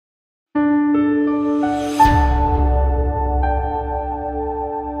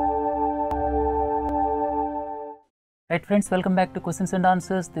Right friends, welcome back to Questions and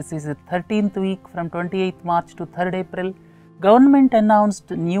Answers. This is the 13th week from 28th March to 3rd April. Government announced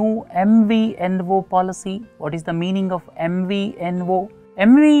new MVNO policy. What is the meaning of MVNO?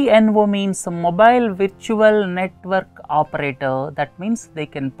 MVNO means Mobile Virtual Network Operator. That means they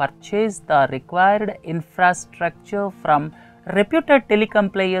can purchase the required infrastructure from reputed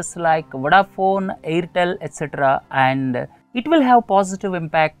telecom players like Vodafone, Airtel, etc. and it will have positive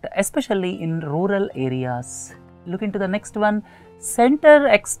impact especially in rural areas. Look into the next one. Center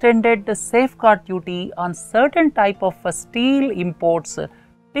extended the safeguard duty on certain type of steel imports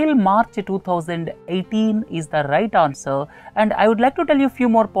till March 2018 is the right answer, and I would like to tell you a few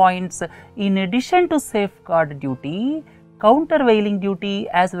more points. In addition to safeguard duty, countervailing duty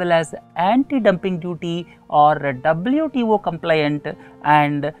as well as anti-dumping duty or WTO compliant,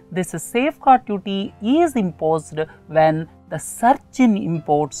 and this safeguard duty is imposed when the surge in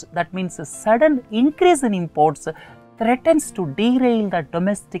imports, that means a sudden increase in imports, threatens to derail the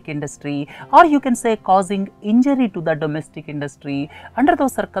domestic industry, or you can say causing injury to the domestic industry. Under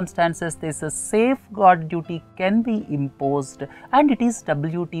those circumstances, this safeguard duty can be imposed and it is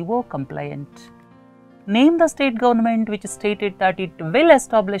WTO compliant. Name the state government which stated that it will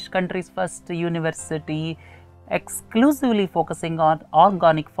establish country's first university exclusively focusing on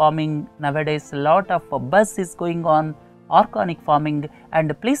organic farming. Nowadays, a lot of buzz is going on organic farming,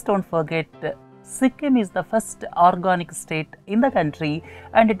 and please don't forget Sikkim is the first organic state in the country,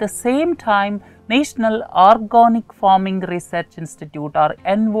 and at the same time National Organic Farming Research Institute or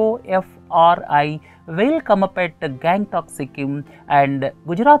NOFRI will come up at Gangtok, Sikkim, and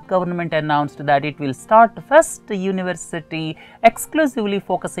Gujarat government announced that it will start first university exclusively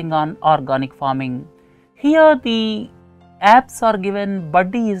focusing on organic farming. Here the apps are given.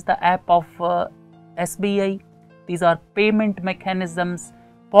 Buddy is the app of SBI. These are payment mechanisms.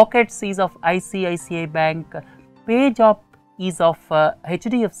 Pockets is of ICICI Bank. PayJob is of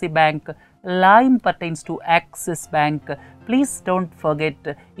HDFC Bank. Lime pertains to Axis Bank. Please don't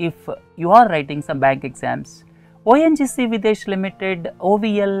forget if you are writing some bank exams. ONGC Videsh Limited,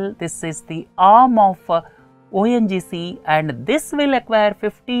 OVL, this is the arm of ONGC, and this will acquire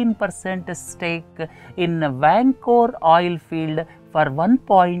 15% stake in Vancouver oil field for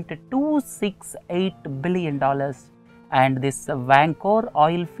 $1.268 billion. And this Vancouver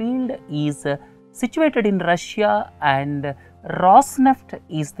oil field is situated in Russia, and Rosneft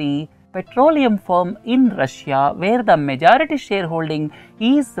is the petroleum firm in Russia where the majority shareholding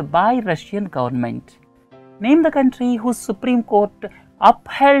is by Russian government. Name the country whose Supreme Court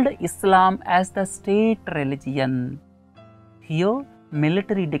upheld Islam as the state religion. Here,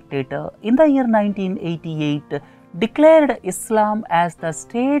 military dictator in the year 1988 declared Islam as the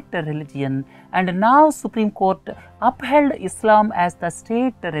state religion, and now Supreme Court upheld Islam as the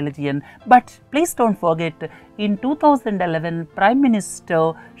state religion. But please don't forget, in 2011 Prime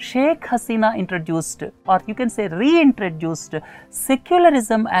Minister Sheikh Hasina introduced, or you can say reintroduced,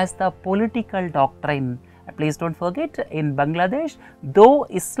 secularism as the political doctrine. Please don't forget, in Bangladesh, though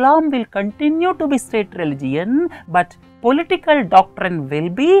Islam will continue to be state religion, but political doctrine will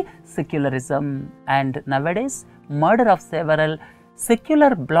be secularism. And nowadays, murder of several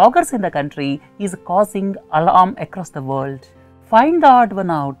secular bloggers in the country is causing alarm across the world. Find the odd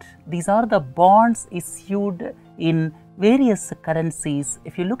one out. These are the bonds issued in various currencies.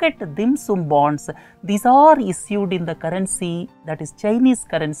 If you look at dim sum bonds, these are issued in the currency that is Chinese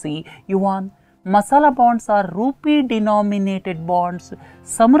currency, yuan. Masala bonds are rupee denominated bonds.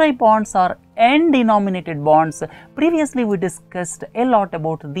 Samurai bonds are yen denominated bonds. Previously we discussed a lot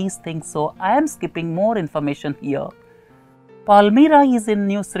about these things, so I am skipping more information here. Palmyra is in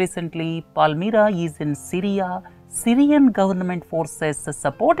news recently. Palmyra is in Syria. Syrian government forces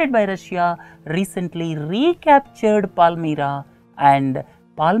supported by Russia recently recaptured Palmyra, and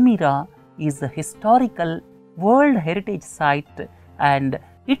Palmyra is a historical World Heritage Site, and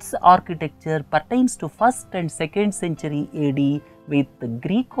its architecture pertains to 1st and 2nd century AD with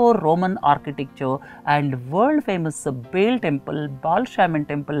Greco-Roman architecture, and world famous Baal Temple, Baal Shaman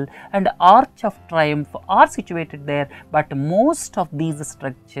Temple and Arch of Triumph are situated there, but most of these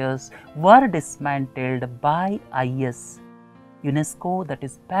structures were dismantled by IS. UNESCO, that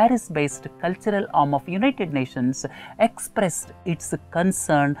is Paris-based cultural arm of United Nations, expressed its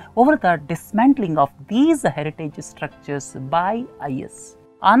concern over the dismantling of these heritage structures by IS.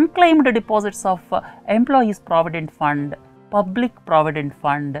 Unclaimed deposits of Employees Provident Fund, Public Provident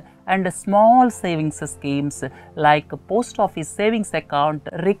Fund and small savings schemes like Post Office Savings Account,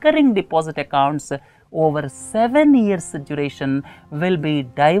 Recurring Deposit Accounts over 7 years duration will be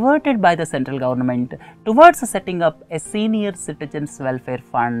diverted by the central government towards setting up a senior citizens welfare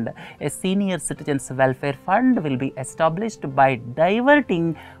fund. A senior citizens welfare fund will be established by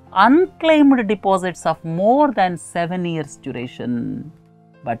diverting unclaimed deposits of more than 7 years duration.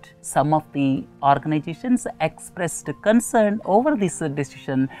 But some of the organizations expressed concern over this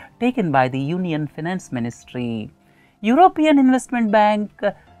decision taken by the Union Finance Ministry. European Investment Bank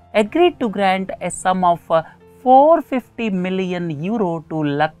agreed to grant a sum of 450 million euro to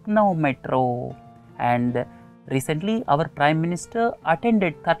Lucknow Metro, and recently our Prime Minister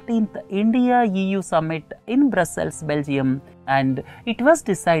attended 13th India-EU Summit in Brussels, Belgium, and it was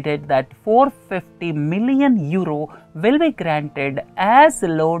decided that 450 million euro will be granted as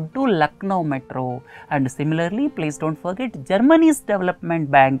loan to Lucknow Metro. And similarly, please don't forget, Germany's Development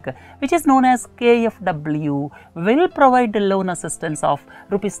Bank, which is known as KfW, will provide loan assistance of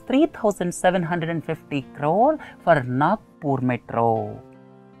rupees 3,750 crore for Nagpur Metro.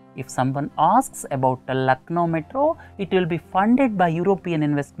 If someone asks about the Lucknow Metro, it will be funded by European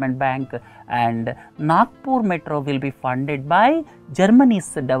Investment Bank, and Nagpur Metro will be funded by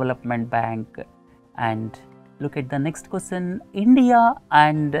Germany's Development Bank. And look at the next question. India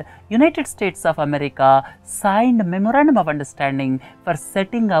and United States of America signed Memorandum of Understanding for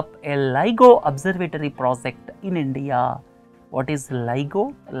setting up a LIGO observatory project in India. What is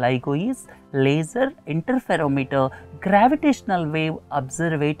LIGO? LIGO is Laser Interferometer Gravitational Wave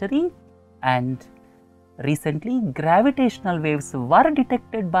Observatory, and recently gravitational waves were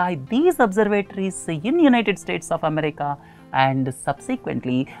detected by these observatories in United States of America, and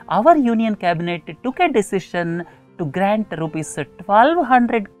subsequently our Union Cabinet took a decision to grant rupees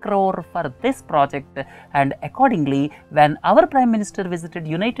 1200 crore for this project. And accordingly, when our Prime Minister visited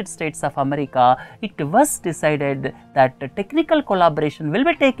United States of America, it was decided that technical collaboration will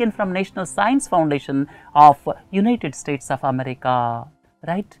be taken from National Science Foundation of United States of America,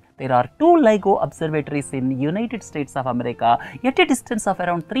 right? There are 2 LIGO observatories in United States of America at a distance of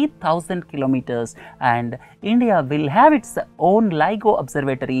around 3000 kilometers, and India will have its own LIGO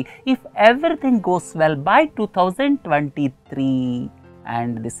observatory if everything goes well by 2023,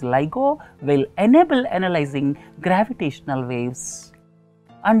 and this LIGO will enable analyzing gravitational waves.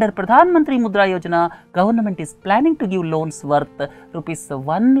 Under Pradhan Mantri Mudra Yojana, government is planning to give loans worth rupees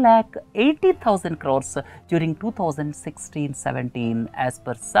 1,80,000 crores during 2016-17. As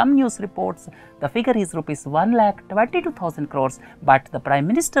per some news reports, the figure is rupees 1,22,000 crores, but the Prime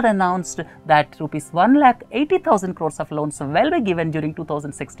Minister announced that rupees 1,80,000 crores of loans will be given during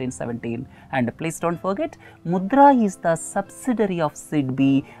 2016-17. And please don't forget, Mudra is the subsidiary of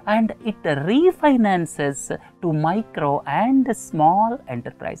SIDBI, and it refinances to micro and small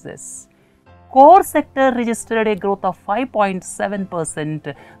enterprises. Core sector registered a growth of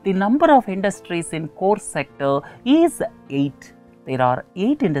 5.7%. The number of industries in core sector is 8. There are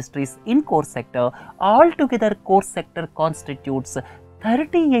 8 industries in core sector. Altogether, core sector constitutes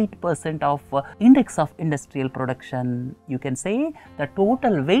 38% of index of industrial production. You can say the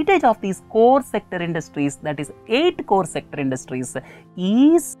total weightage of these core sector industries, that is 8 core sector industries,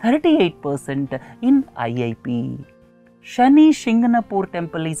 is 38% in IIP. Shani Shinganapur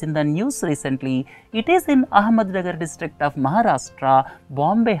temple is in the news recently. It is in Ahmednagar district of Maharashtra.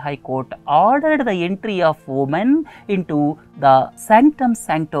 Bombay High Court ordered the entry of women into the sanctum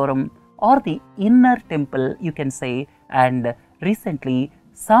sanctorum, or the inner temple, you can say, and recently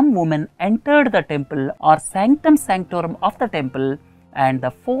some women entered the temple or sanctum sanctorum of the temple, and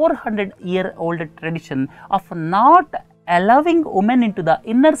the 400-year-old tradition of not allowing women into the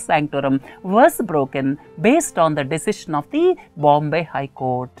inner sanctorum was broken based on the decision of the Bombay High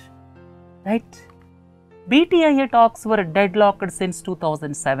Court, right? BTIA talks were deadlocked since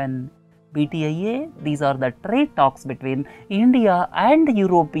 2007. BTIA, these are the trade talks between India and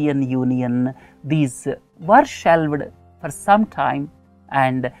European Union. These were shelved for some time,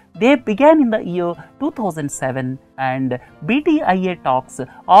 and they began in the year 2007, and BTIA talks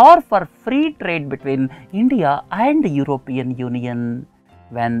are for free trade between India and European Union.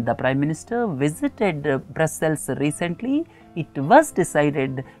 When the Prime Minister visited Brussels recently, it was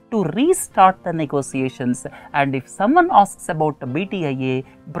decided to restart the negotiations, and if someone asks about BTIA,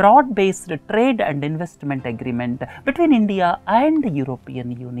 broad-based trade and investment agreement between India and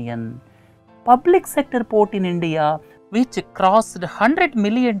European Union. Public sector port in India, which crossed 100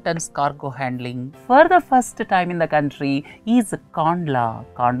 million tons cargo handling for the first time in the country, is Kandla.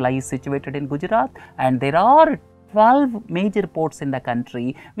 Kandla is situated in Gujarat, and there are 12 major ports in the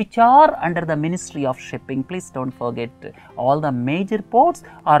country which are under the Ministry of Shipping. Please don't forget, all the major ports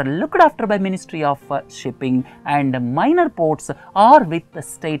are looked after by Ministry of Shipping, and minor ports are with the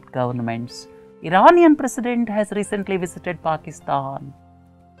state governments. Iranian president has recently visited Pakistan.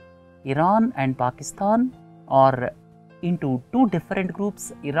 Iran and Pakistan are into two different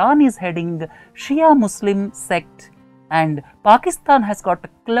groups. Iran is heading Shia Muslim sect and Pakistan has got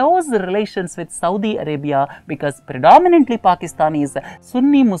close relations with Saudi Arabia because predominantly Pakistan is a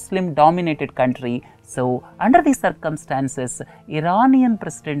Sunni Muslim dominated country. So, under these circumstances, Iranian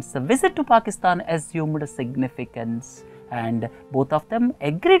president's visit to Pakistan assumed significance and both of them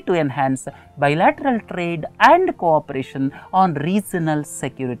agreed to enhance bilateral trade and cooperation on regional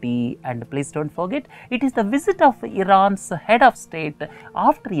security. And please don't forget, it is the visit of Iran's head of state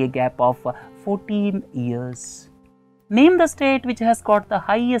after a gap of 14 years. Name the state which has got the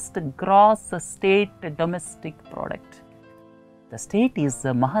highest gross state domestic product. The state is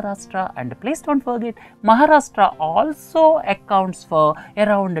Maharashtra, and please don't forget, Maharashtra also accounts for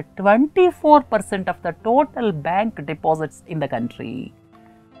around 24% of the total bank deposits in the country.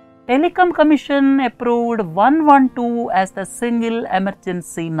 Telecom Commission approved 112 as the single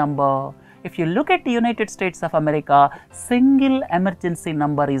emergency number. If you look at the United States of America, single emergency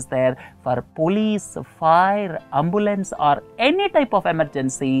number is there for police, fire, ambulance or any type of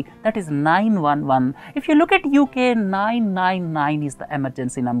emergency, that is 911. If you look at UK, 999 is the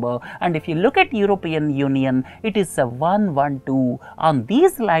emergency number, and if you look at European Union, it is 112. On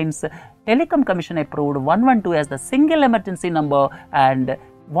these lines, Telecom Commission approved 112 as the single emergency number, and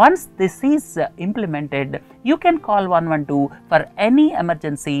once this is implemented, you can call 112 for any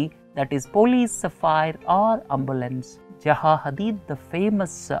emergency, that is police, fire or ambulance. Zaha Hadid, the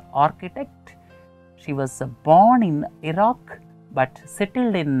famous architect, she was born in Iraq but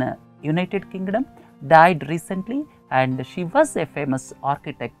settled in United Kingdom, died recently, and she was a famous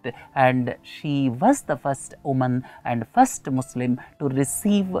architect and she was the first woman and first Muslim to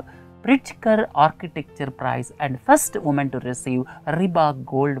receive Pritzker Architecture Prize and first woman to receive Riba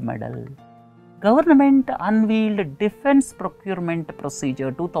Gold Medal. Government unveiled Defense Procurement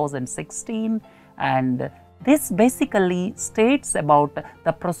Procedure 2016, and this basically states about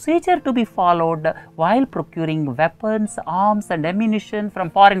the procedure to be followed while procuring weapons, arms and ammunition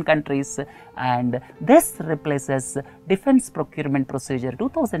from foreign countries, and this replaces Defense Procurement Procedure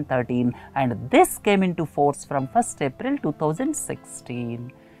 2013, and this came into force from 1st April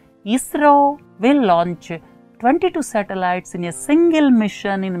 2016. ISRO will launch 22 satellites in a single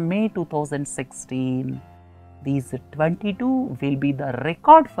mission in May 2016. These 22 will be the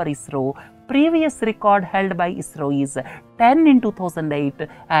record for ISRO. Previous record held by ISRO is 10 in 2008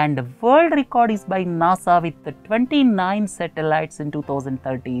 and world record is by NASA with 29 satellites in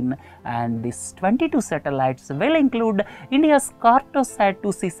 2013, and these 22 satellites will include India's Cartosat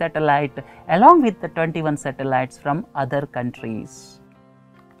 2C satellite along with the 21 satellites from other countries.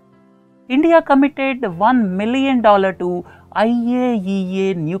 India committed $1 million to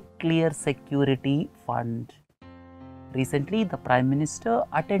IAEA Nuclear Security Fund. Recently, the Prime Minister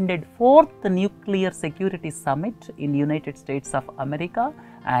attended 4th Nuclear Security Summit in United States of America,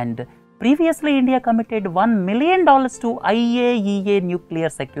 and previously India committed $1 million to IAEA Nuclear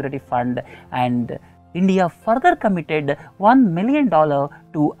Security Fund, and India further committed $1 million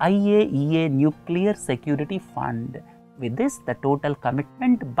to IAEA Nuclear Security Fund. With this, the total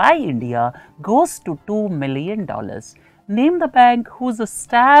commitment by India goes to $2 million. Name the bank whose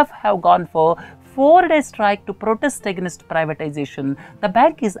staff have gone for 4-day strike to protest against privatization. The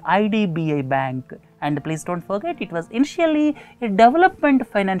bank is IDBI Bank. And please don't forget, it was initially a development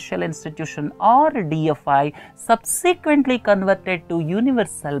financial institution or DFI, subsequently converted to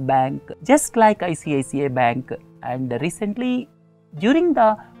Universal Bank, just like ICICI Bank. And recently, during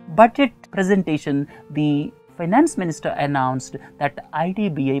the budget presentation, the Finance Minister announced that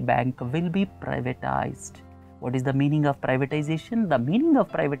IDBI Bank will be privatized. What is the meaning of privatization? The meaning of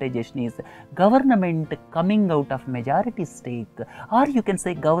privatization is government coming out of majority stake, or you can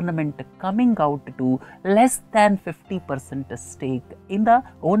say government coming out to less than 50% stake in the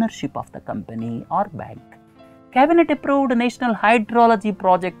ownership of the company or bank. Cabinet approved National Hydrology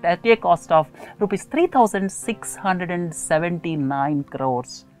Project at a cost of Rs 3,679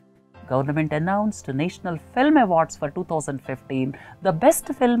 crores. Government announced National Film Awards for 2015. The best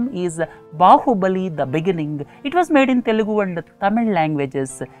film is Bahubali, The Beginning. It was made in Telugu and Tamil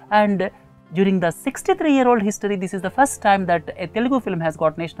languages, and during the 63-year-old history, this is the first time that a Telugu film has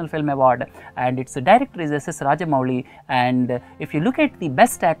got National Film Award, and its director is S.S. Rajamouli. And if you look at the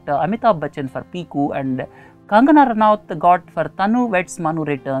best actor, Amitabh Bachchan for Piku, and Kangana Ranaut got for Tanu Weds Manu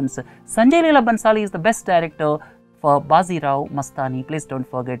Returns. Sanjay Leela Bhansali is the best director for Bazirao Mastani. Please don't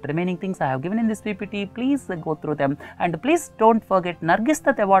forget. Remaining things I have given in this PPT, please go through them, and please don't forget Nargis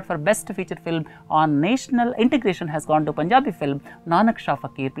Dutt Award for Best Feature Film on National Integration has gone to Punjabi film Nanak Shah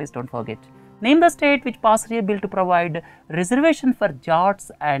Fakir. Please don't forget. Name the state which passed a bill to provide reservation for Jats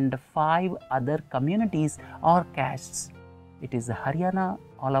and 5 other communities or castes. It is Haryana.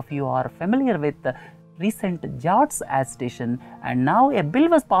 All of you are familiar with the recent Jats agitation, and now a bill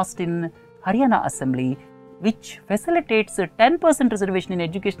was passed in Haryana Assembly which facilitates a 10% reservation in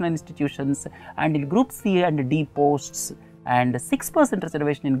educational institutions and in Group C and D posts, and 6%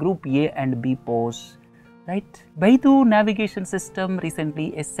 reservation in Group A and B posts. Right? Beidou navigation system,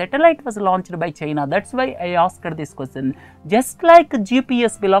 recently a satellite was launched by China. That's why I asked this question. Just like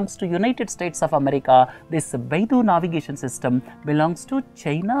GPS belongs to United States of America, this Beidou navigation system belongs to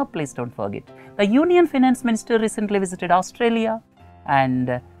China. Please don't forget. The Union Finance Minister recently visited Australia,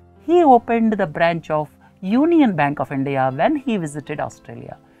 and he opened the branch of Union Bank of India when he visited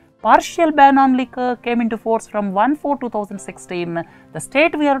Australia. Partial ban on liquor came into force from 1/4/2016. The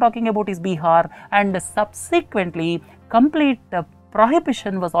state we are talking about is Bihar, and subsequently complete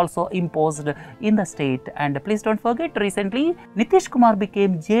prohibition was also imposed in the state. And please don't forget, recently Nitish Kumar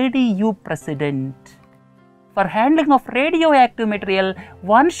became JDU president. For handling of radioactive material,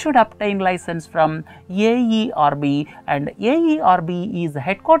 one should obtain license from AERB, and AERB is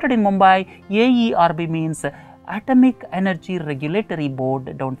headquartered in Mumbai. AERB means Atomic Energy Regulatory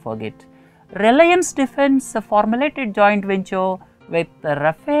Board, don't forget. Reliance Defence formulated joint venture with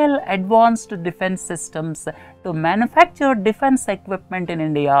Rafael Advanced Defence Systems to manufacture defence equipment in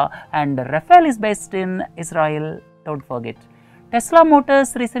India, and Rafael is based in Israel, don't forget. Tesla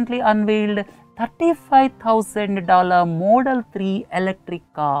Motors recently unveiled $35,000 Model 3 electric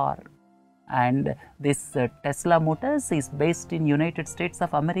car, and this Tesla Motors is based in United States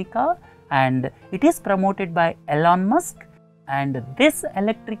of America, and it is promoted by Elon Musk, and this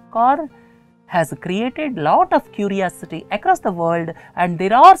electric car has created lot of curiosity across the world, and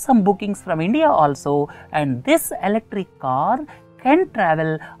there are some bookings from India also, and this electric car can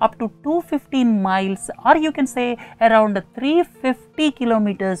travel up to 215 miles, or you can say around 350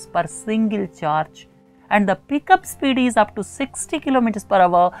 kilometers per single charge, and the pickup speed is up to 60 kilometers per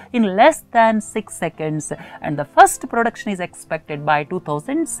hour in less than 6 seconds, and the first production is expected by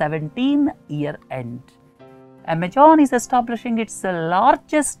 2017 year end. Amazon is establishing its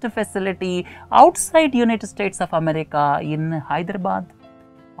largest facility outside United States of America in Hyderabad.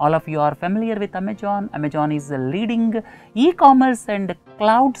 All of you are familiar with Amazon. Amazon is a leading e-commerce and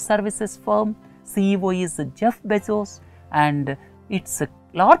cloud services firm. CEO is Jeff Bezos, and its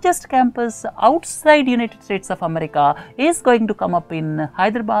largest campus outside United States of America is going to come up in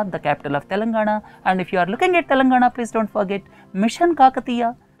Hyderabad, the capital of Telangana. And if you are looking at Telangana, please don't forget Mission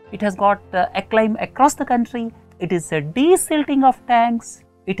Kakatiya. It has got acclaim across the country. It is a desilting of tanks.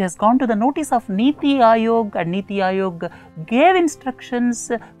 It has gone to the notice of Niti Aayog, and Niti Aayog gave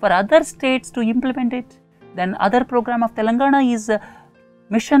instructions for other states to implement it. Then other program of Telangana is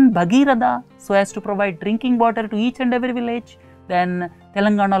Mission Bhagiratha, so as to provide drinking water to each and every village. Then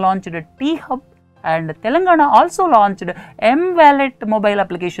Telangana launched a tea hub, and Telangana also launched M-Wallet mobile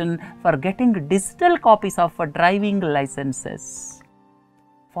application for getting digital copies of driving licenses.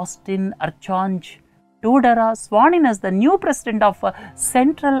 Faustin Archange Touadéra sworn in as the new president of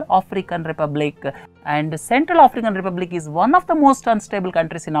Central African Republic, and Central African Republic is one of the most unstable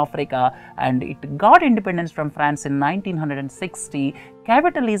countries in Africa, and it got independence from France in 1960.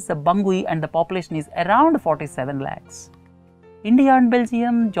 Capital is Bangui, and the population is around 47 lakhs. India and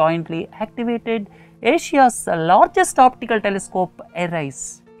Belgium jointly activated Asia's largest optical telescope,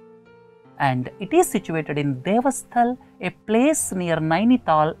 ARISE, and it is situated in Devasthal, a place near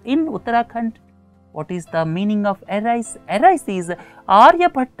Nainital in Uttarakhand. What is the meaning of ARISE? ARISE is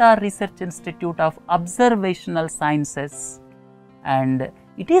Aryabhatta Research Institute of Observational Sciences, and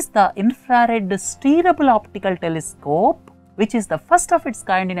it is the infrared steerable optical telescope which is the first of its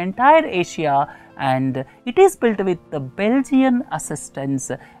kind in entire Asia, and it is built with the Belgian assistance,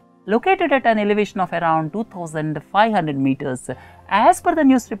 located at an elevation of around 2,500 meters. As per the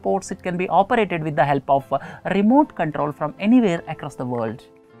news reports, it can be operated with the help of remote control from anywhere across the world.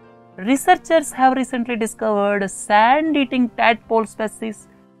 Researchers have recently discovered sand-eating tadpole species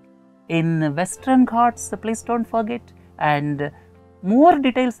in Western Ghats, please don't forget, and more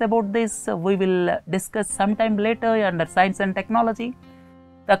details about this we will discuss sometime later under Science and Technology.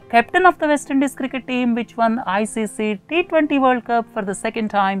 The captain of the West Indies cricket team, which won ICC T20 World Cup for the second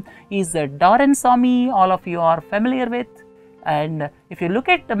time, is Darren Sammy, all of you are familiar with. And if you look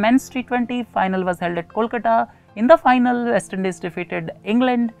at the men's T20, final was held at Kolkata. In the final, West Indies defeated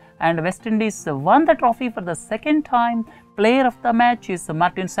England, and West Indies won the trophy for the second time. Player of the match is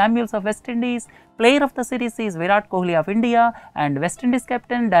Martin Samuels of West Indies. Player of the series is Virat Kohli of India, and West Indies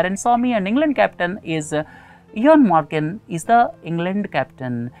captain Darren Sammy and England captain is Ian Morgan is the England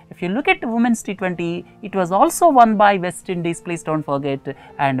captain. If you look at Women's T20, it was also won by West Indies, please don't forget,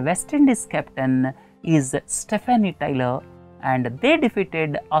 and West Indies captain is Stephanie Taylor, and they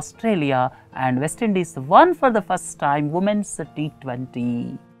defeated Australia, and West Indies won for the first time Women's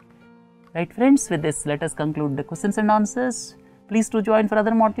T20. Right friends, with this let us conclude the questions and answers. Please do join for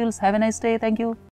other modules. Have a nice day. Thank you.